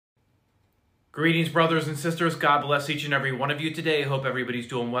Greetings, brothers and sisters. God bless each and every one of you today. I hope everybody's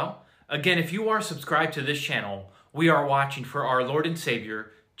doing well. Again, if you are subscribed to this channel, we are watching for our Lord and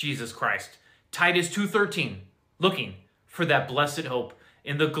Savior, Jesus Christ. Titus 2:13, looking for that blessed hope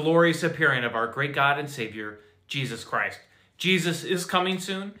in the glorious appearing of our great God and Savior, Jesus Christ. Jesus is coming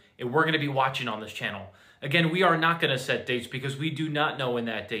soon, and we're going to be watching on this channel. Again, we are not going to set dates because we do not know when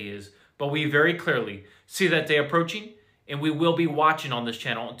that day is, but we very clearly see that day approaching, and we will be watching on this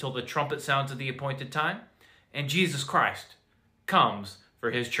channel until the trumpet sounds at the appointed time, and Jesus Christ comes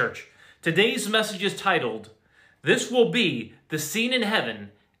for his church. Today's message is titled, "This Will Be the Scene in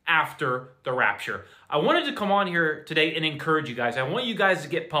Heaven After the Rapture." I wanted to come on here today and encourage you guys. I want you guys to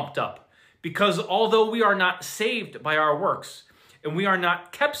get pumped up, because although we are not saved by our works, and we are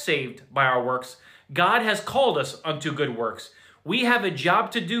not kept saved by our works, God has called us unto good works. We have a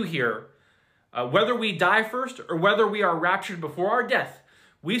job to do here. Whether we die first or whether we are raptured before our death,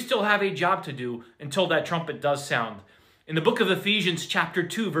 we still have a job to do until that trumpet does sound. In the book of Ephesians chapter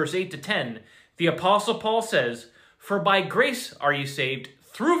 2, verse 8 to 10, the Apostle Paul says, "For by grace are ye saved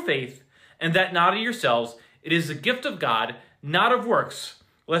through faith, and that not of yourselves. It is the gift of God, not of works,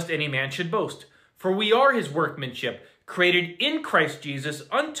 lest any man should boast. For we are his workmanship, created in Christ Jesus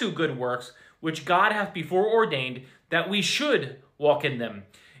unto good works, which God hath before ordained that we should walk in them."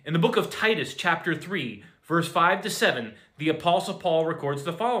 In the book of Titus, chapter 3, verse 5 to 7, the Apostle Paul records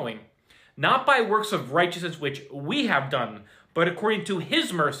the following: "Not by works of righteousness which we have done, but according to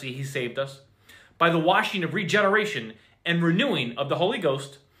his mercy he saved us, by the washing of regeneration and renewing of the Holy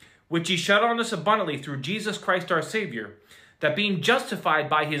Ghost, which he shed on us abundantly through Jesus Christ our Savior, that being justified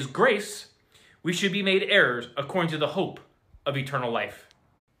by his grace, we should be made heirs according to the hope of eternal life."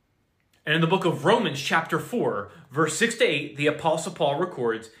 And in the book of Romans chapter 4, verse 6 to 8, the Apostle Paul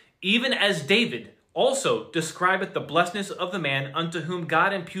records, "Even as David also describeth the blessedness of the man unto whom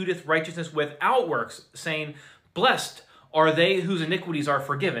God imputeth righteousness without works, saying, Blessed are they whose iniquities are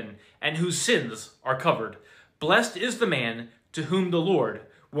forgiven, and whose sins are covered. Blessed is the man to whom the Lord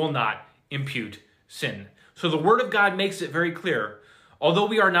will not impute sin." So the word of God makes it very clear. Although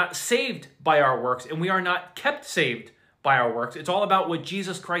we are not saved by our works, and we are not kept saved by our works, it's all about what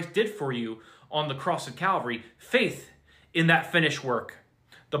Jesus Christ did for you on the cross of Calvary. Faith in that finished work.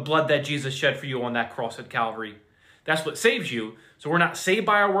 The blood that Jesus shed for you on that cross at Calvary. That's what saves you. So we're not saved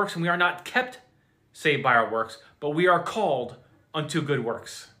by our works, and we are not kept saved by our works, but we are called unto good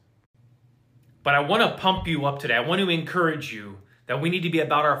works. But I want to pump you up today. I want to encourage you that we need to be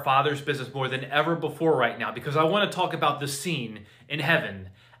about our Father's business more than ever before right now, because I want to talk about the scene in heaven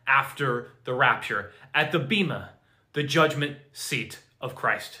after the rapture, at the Bema, the judgment seat of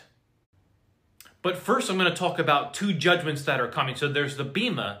Christ. But first, I'm going to talk about two judgments that are coming. So there's the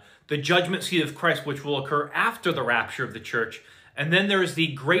Bema, the judgment seat of Christ, which will occur after the rapture of the church. And then there's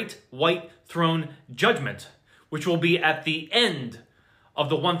the great white throne judgment, which will be at the end of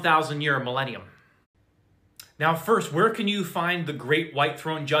the 1,000-year millennium. Now, first, where can you find the great white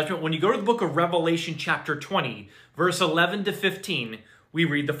throne judgment? When you go to the book of Revelation chapter 20, verse 11 to 15, we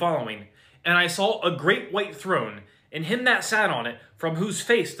read the following: "And I saw a great white throne, and him that sat on it, from whose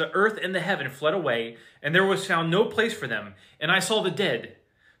face the earth and the heaven fled away, and there was found no place for them. And I saw the dead,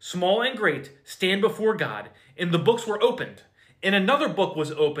 small and great, stand before God, and the books were opened. And another book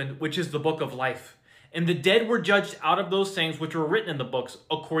was opened, which is the book of life. And the dead were judged out of those things which were written in the books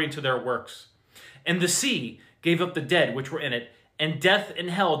according to their works. And the sea gave up the dead which were in it, and death and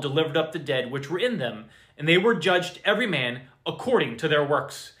hell delivered up the dead which were in them, and they were judged every man according to their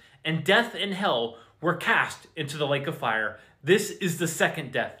works. And death and hell were cast into the lake of fire. This is the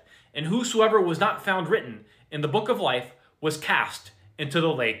second death. And whosoever was not found written in the book of life was cast into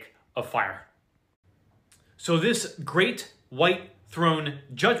the lake of fire." So this great white throne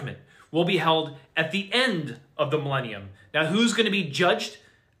judgment will be held at the end of the millennium. Now, who's going to be judged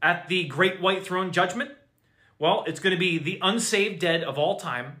at the great white throne judgment? Well, it's going to be the unsaved dead of all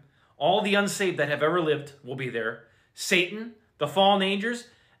time. All the unsaved that have ever lived will be there. Satan, the fallen angels,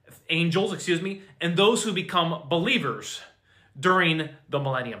 and those who become believers during the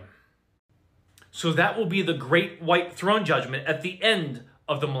millennium. So that will be the great white throne judgment at the end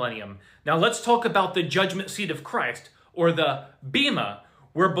of the millennium. Now let's talk about the judgment seat of Christ, or the Bema,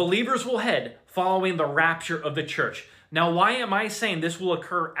 where believers will head following the rapture of the church. Now, why am I saying this will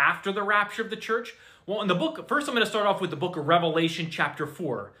occur after the rapture of the church? Well, in the book, first I'm going to start off with the book of Revelation chapter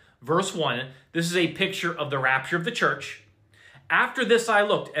 4, verse 1. This is a picture of the rapture of the church. "After this I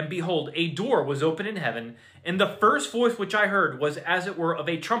looked, and behold, a door was open in heaven, and the first voice which I heard was as it were of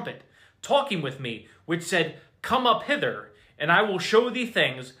a trumpet, talking with me, which said, Come up hither, and I will show thee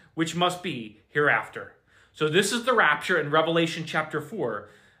things which must be hereafter." So this is the rapture in Revelation chapter 4.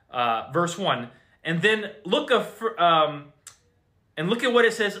 verse 1. And then look at what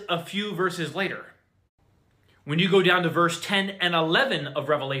it says a few verses later. When you go down to verse 10 and 11 of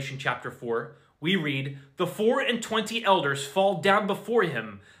Revelation chapter 4, we read, "The 24 elders fall down before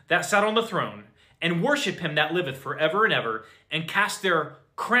him that sat on the throne, and worship him that liveth forever and ever, and cast their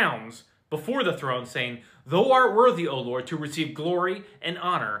crowns before the throne, saying, Thou art worthy, O Lord, to receive glory and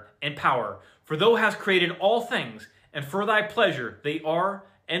honor and power, for thou hast created all things, and for thy pleasure they are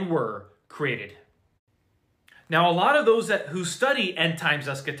and were created." Now, a lot of those who study end times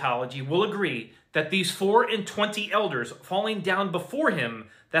eschatology will agree that these 24 elders falling down before him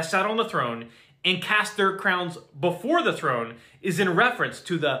that sat on the throne and cast their crowns before the throne is in reference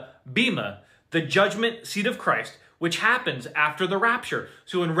to the Bema, the judgment seat of Christ, which happens after the rapture.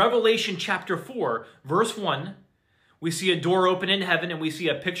 So in Revelation chapter 4, verse 1, we see a door open in heaven, and we see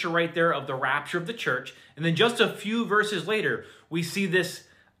a picture right there of the rapture of the church. And then just a few verses later, we see this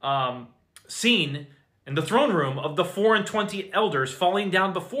scene in the throne room of the 24 elders falling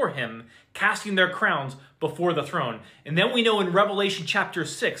down before him, casting their crowns before the throne. And then we know in Revelation chapter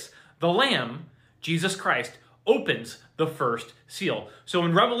 6, the Lamb, Jesus Christ, opens the first seal. So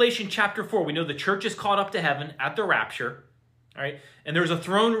in Revelation chapter 4, we know the church is caught up to heaven at the rapture. All right, and there's a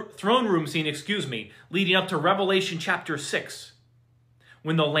throne room scene, leading up to Revelation chapter 6,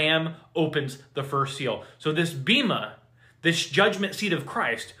 when the Lamb opens the first seal. So this Bema, this judgment seat of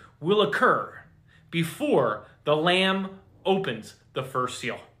Christ, will occur before the Lamb opens the first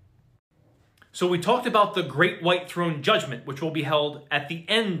seal. So we talked about the great white throne judgment, which will be held at the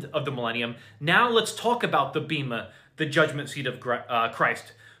end of the millennium. Now let's talk about the Bema, the judgment seat of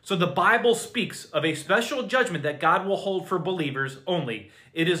Christ. So the Bible speaks of a special judgment that God will hold for believers only.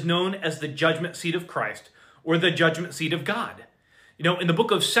 It is known as the judgment seat of Christ, or the judgment seat of God. You know, in the book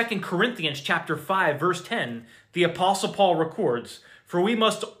of 2 Corinthians chapter 5, verse 10, the Apostle Paul records, "For we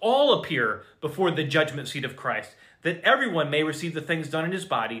must all appear before the judgment seat of Christ, that everyone may receive the things done in his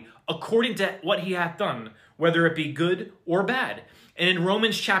body according to what he hath done, whether it be good or bad." And in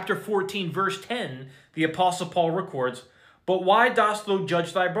Romans chapter 14, verse 10, the Apostle Paul records, "But why dost thou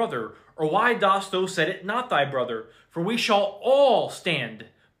judge thy brother? Or why dost thou set it not thy brother? For we shall all stand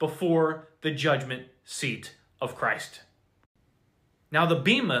before the judgment seat of Christ." Now the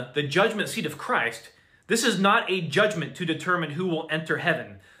Bema, the judgment seat of Christ, this is not a judgment to determine who will enter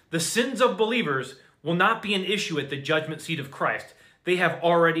heaven. The sins of believers will not be an issue at the judgment seat of Christ. They have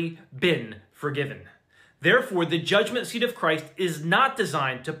already been forgiven. Therefore, the judgment seat of Christ is not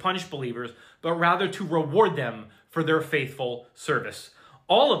designed to punish believers, but rather to reward them for their faithful service.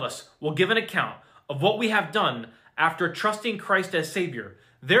 All of us will give an account of what we have done after trusting Christ as Savior.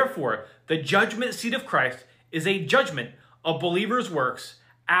 Therefore, the judgment seat of Christ is a judgment of believers' works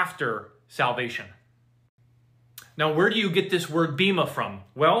after salvation. Now, where do you get this word Bema from?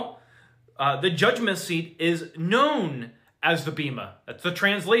 Well, the judgment seat is known as the Bema. That's the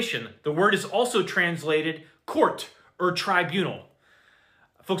translation. The word is also translated court or tribunal.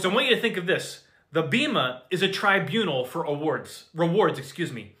 Folks, I want you to think of this. The Bema is a tribunal for rewards.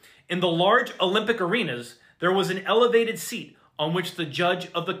 In the large Olympic arenas, there was an elevated seat on which the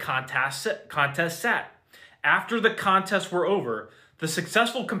judge of the contest sat. After the contests were over, the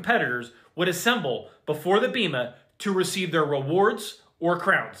successful competitors would assemble before the Bema to receive their rewards or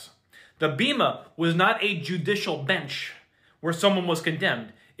crowns. The Bema was not a judicial bench where someone was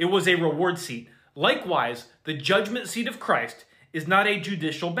condemned. It was a reward seat. Likewise, the judgment seat of Christ is not a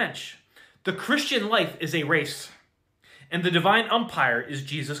judicial bench. The Christian life is a race, and the divine umpire is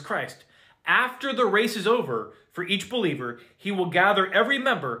Jesus Christ. After the race is over for each believer, he will gather every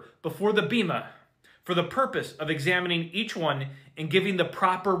member before the Bema for the purpose of examining each one and giving the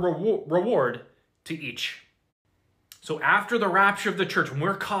proper reward to each. So after the rapture of the church, when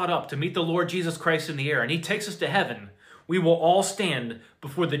we're caught up to meet the Lord Jesus Christ in the air and he takes us to heaven, we will all stand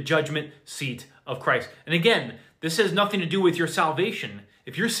before the judgment seat of Christ. And again, this has nothing to do with your salvation.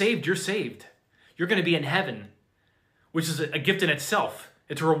 If you're saved, you're saved. You're going to be in heaven, which is a gift in itself.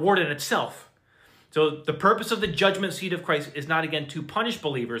 It's a reward in itself. So the purpose of the judgment seat of Christ is not, again, to punish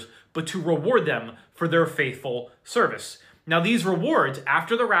believers, but to reward them for their faithful service. Now, these rewards,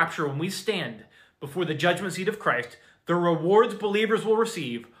 after the rapture, when we stand before the judgment seat of Christ, the rewards believers will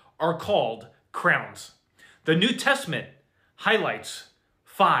receive are called crowns. The New Testament highlights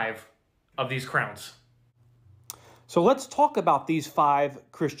 5 of these crowns. So let's talk about these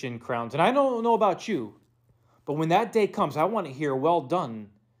 5 Christian crowns. And I don't know about you, but when that day comes, I want to hear, "Well done,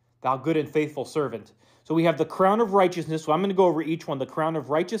 thou good and faithful servant." So we have the crown of righteousness. So I'm going to go over each one. The crown of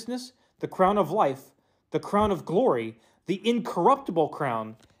righteousness, the crown of life, the crown of glory, the incorruptible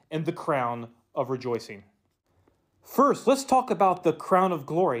crown, and the crown of rejoicing. First, let's talk about the crown of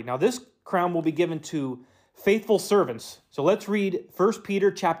glory. Now, this crown will be given to faithful servants. So let's read 1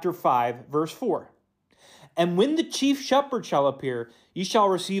 Peter chapter 5, verse 4. And when the chief shepherd shall appear, ye shall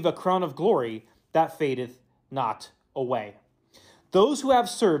receive a crown of glory that fadeth not away. Those who have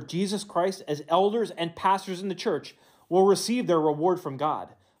served Jesus Christ as elders and pastors in the church will receive their reward from God.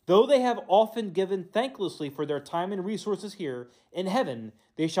 Though they have often given thanklessly for their time and resources here, in heaven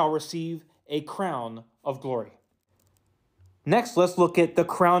they shall receive a crown of glory. Next, let's look at the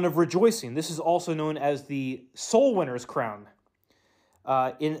crown of rejoicing. This is also known as the soul winner's crown.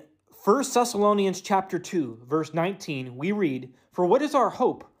 In 1 Thessalonians chapter 2, verse 19, we read, For what is our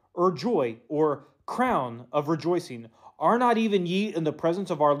hope, or joy, or crown of rejoicing? Are not even ye in the presence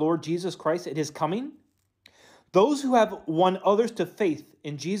of our Lord Jesus Christ at his coming? Those who have won others to faith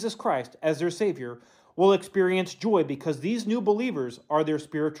in Jesus Christ as their Savior will experience joy because these new believers are their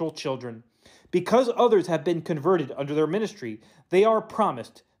spiritual children. Because others have been converted under their ministry, they are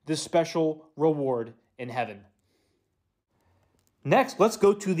promised this special reward in heaven. Next, let's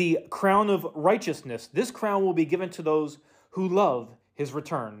go to the crown of righteousness. This crown will be given to those who love his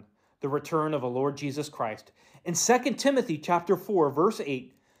return, the return of the Lord Jesus Christ. In 2 Timothy chapter 4, verse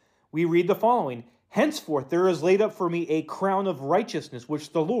 8, we read the following, Henceforth there is laid up for me a crown of righteousness,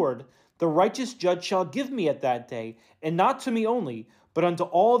 which the Lord, the righteous judge, shall give me at that day, and not to me only, but unto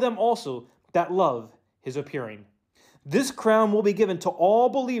all them also that love his appearing. This crown will be given to all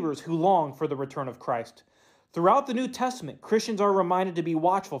believers who long for the return of Christ. Throughout the New Testament, Christians are reminded to be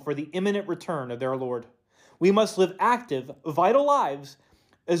watchful for the imminent return of their Lord. We must live active, vital lives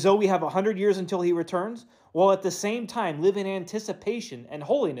as though we have 100 years until he returns, while at the same time live in anticipation and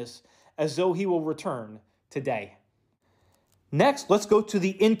holiness as though he will return today. Next, let's go to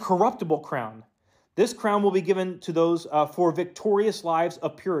the incorruptible crown. This crown will be given to those for victorious lives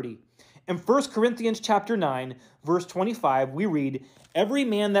of purity. In 1 Corinthians chapter 9, verse 25, we read, Every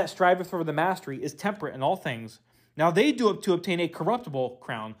man that striveth for the mastery is temperate in all things. Now they do to obtain a corruptible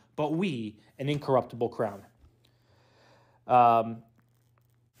crown, but we an incorruptible crown.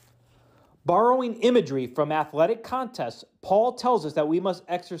 Borrowing imagery from athletic contests, Paul tells us that we must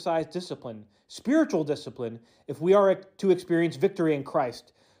exercise discipline, spiritual discipline, if we are to experience victory in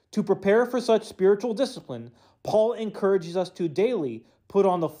Christ. To prepare for such spiritual discipline, Paul encourages us to daily put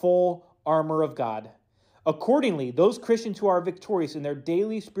on the full armor of God. Accordingly, those Christians who are victorious in their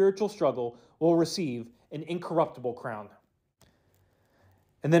daily spiritual struggle will receive an incorruptible crown.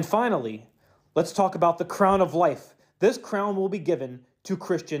 And then finally, let's talk about the crown of life. This crown will be given to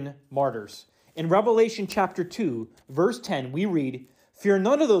Christian martyrs. In Revelation chapter 2, verse 10, we read, Fear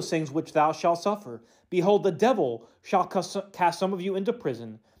none of those things which thou shalt suffer. Behold, the devil shall cast some of you into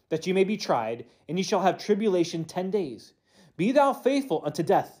prison, that ye may be tried, and ye shall have tribulation 10 days. Be thou faithful unto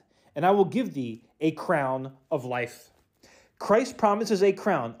death, and I will give thee a crown of life. Christ promises a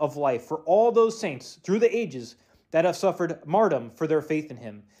crown of life for all those saints through the ages that have suffered martyrdom for their faith in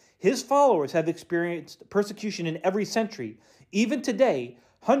him. His followers have experienced persecution in every century. Even today,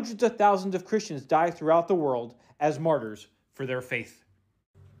 hundreds of thousands of Christians die throughout the world as martyrs for their faith.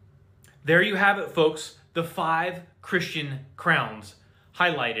 There you have it, folks, the 5 Christian crowns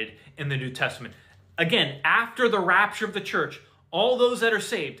highlighted in the New Testament. Again, after the rapture of the church, all those that are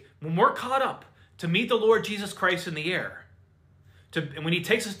saved, when we're caught up to meet the Lord Jesus Christ in the air, and when he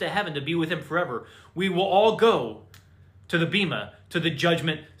takes us to heaven to be with him forever, we will all go to the Bema, to the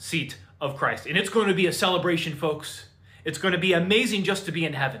judgment seat of Christ. And it's going to be a celebration, folks. It's going to be amazing just to be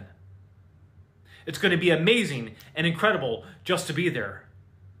in heaven. It's going to be amazing and incredible just to be there.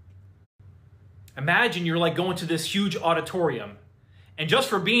 Imagine you're like going to this huge auditorium, and just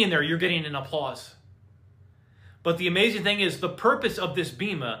for being there, you're getting an applause. But the amazing thing is the purpose of this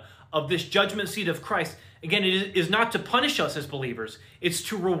Bema, of this judgment seat of Christ, again, it is not to punish us as believers. It's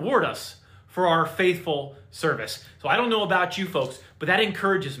to reward us for our faithful service. So I don't know about you folks, but that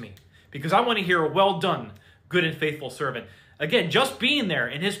encourages me because I want to hear a well done, good and faithful servant. Again, just being there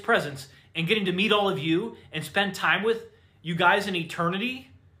in his presence and getting to meet all of you and spend time with you guys in eternity,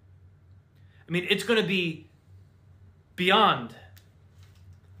 I mean, it's going to be beyond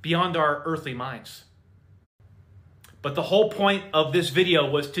our earthly minds. But the whole point of this video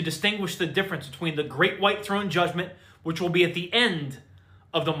was to distinguish the difference between the great white throne judgment, which will be at the end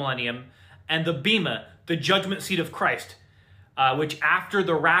of the millennium, and the Bema, the judgment seat of Christ, which after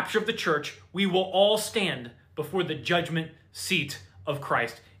the rapture of the church, we will all stand before the judgment seat of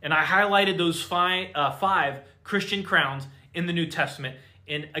Christ. And I highlighted those 5 Christian crowns in the New Testament.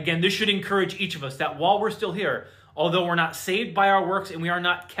 And again, this should encourage each of us that while we're still here, although we're not saved by our works and we are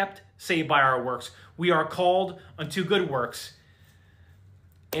not kept saved by our works, we are called unto good works.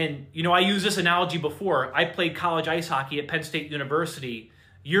 And, you know, I used this analogy before. I played college ice hockey at Penn State University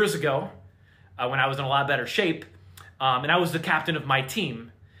years ago when I was in a lot better shape. And I was the captain of my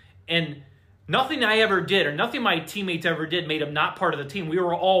team. And nothing I ever did or nothing my teammates ever did made them not part of the team. We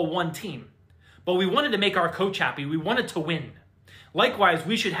were all one team. But we wanted to make our coach happy. We wanted to win. Likewise,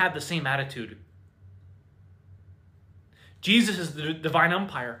 we should have the same attitude. Jesus is the divine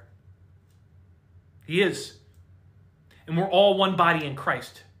umpire. He is. And we're all one body in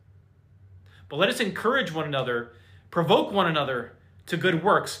Christ. But let us encourage one another, provoke one another to good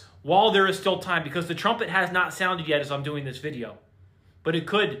works while there is still time, because the trumpet has not sounded yet as I'm doing this video. But it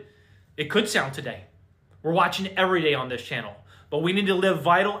could sound today. We're watching every day on this channel. But we need to live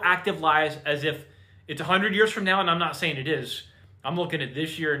vital, active lives as if it's 100 years from now, and I'm not saying it is. I'm looking at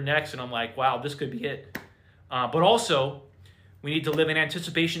this year and next, and I'm like, wow, this could be it. But also, we need to live in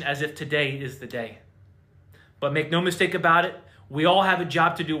anticipation as if today is the day. But make no mistake about it, we all have a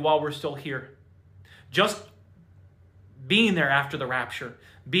job to do while we're still here. Just being there after the rapture,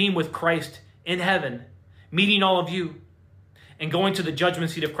 being with Christ in heaven, meeting all of you, and going to the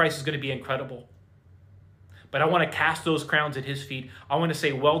judgment seat of Christ is going to be incredible. But I want to cast those crowns at his feet. I want to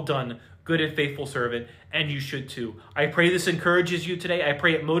say, well done, good and faithful servant, and you should too. I pray this encourages you today. I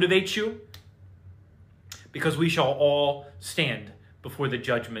pray it motivates you, because we shall all stand before the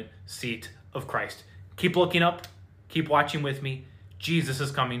judgment seat of Christ. Keep looking up. Keep watching with me. Jesus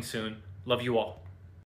is coming soon. Love you all.